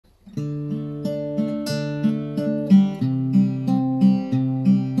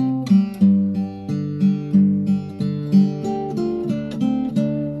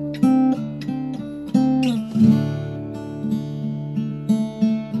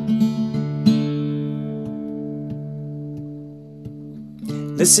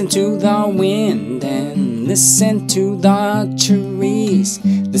Listen to the wind and listen to the trees.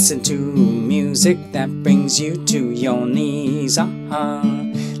 Listen to music that brings you to your knees.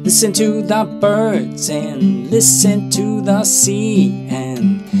 Listen to the birds and listen to the sea,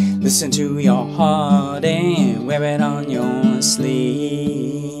 and listen to your heart and wear it on your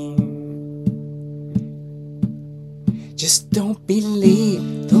sleeve. Just don't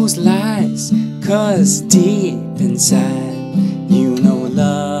believe those lies, 'cause deep inside you know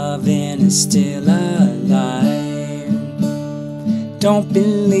loving is still alive. Don't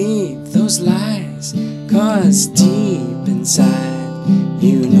believe those lies, 'cause deep inside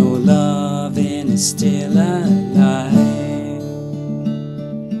you know loving is still alive.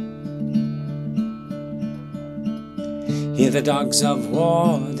 Hear the dogs of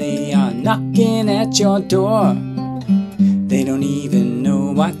war, they are knocking at your door. They don't even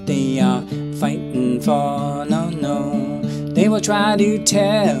know what they are fighting for, no, no. They will try to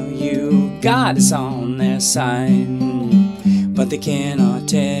tell you God is on their side, but they cannot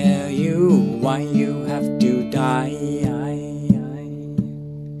tell you why you have to die.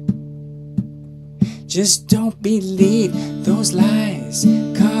 Just don't believe those lies,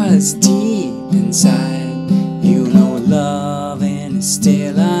 'cause deep inside you know loving is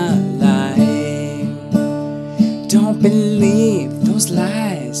still alive. Don't believe those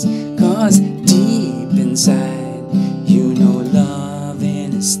lies, 'cause deep inside you know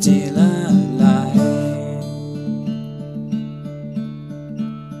loving is still alive.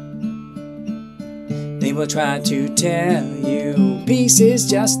 They will try to tell you peace is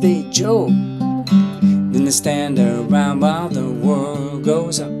just a joke, then they stand around while the world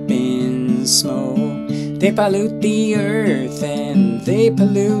goes up in smoke. They pollute the earth and they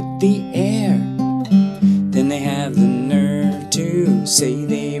pollute the air, then they have the nerve to say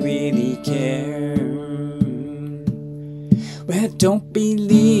they really care. Well, don't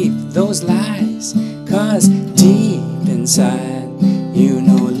believe those lies, 'cause deep inside you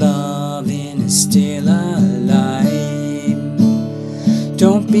know loving is still alive.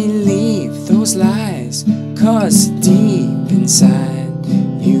 Don't believe those lies, 'cause deep inside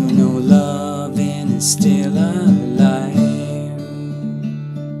you know loving is still alive.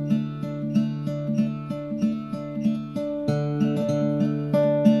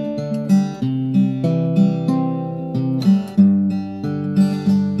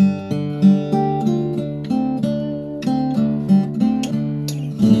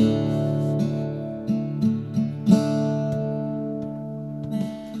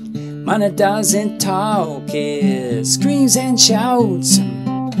 Money doesn't talk, it screams and shouts,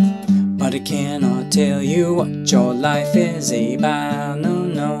 but it cannot tell you what your life is about, no,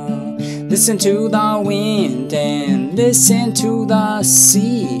 no. Listen to the wind and listen to the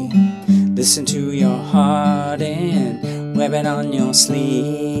sea. Listen to your heart and wear it on your sleeve.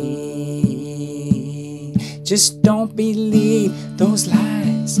 Just don't believe those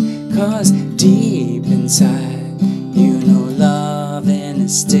lies, 'cause deep inside you know loving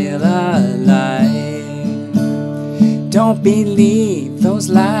is still alive. Don't believe those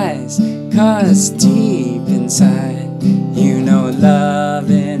lies, 'cause deep inside you know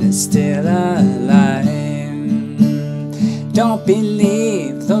loving is still alive. Don't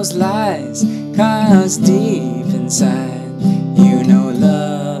believe those lies, 'cause deep inside you know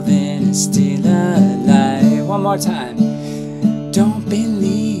loving is still alive. One more time. Don't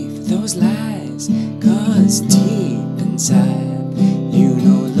believe those lies, 'cause deep inside you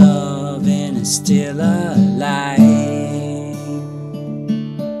know loving is still alive.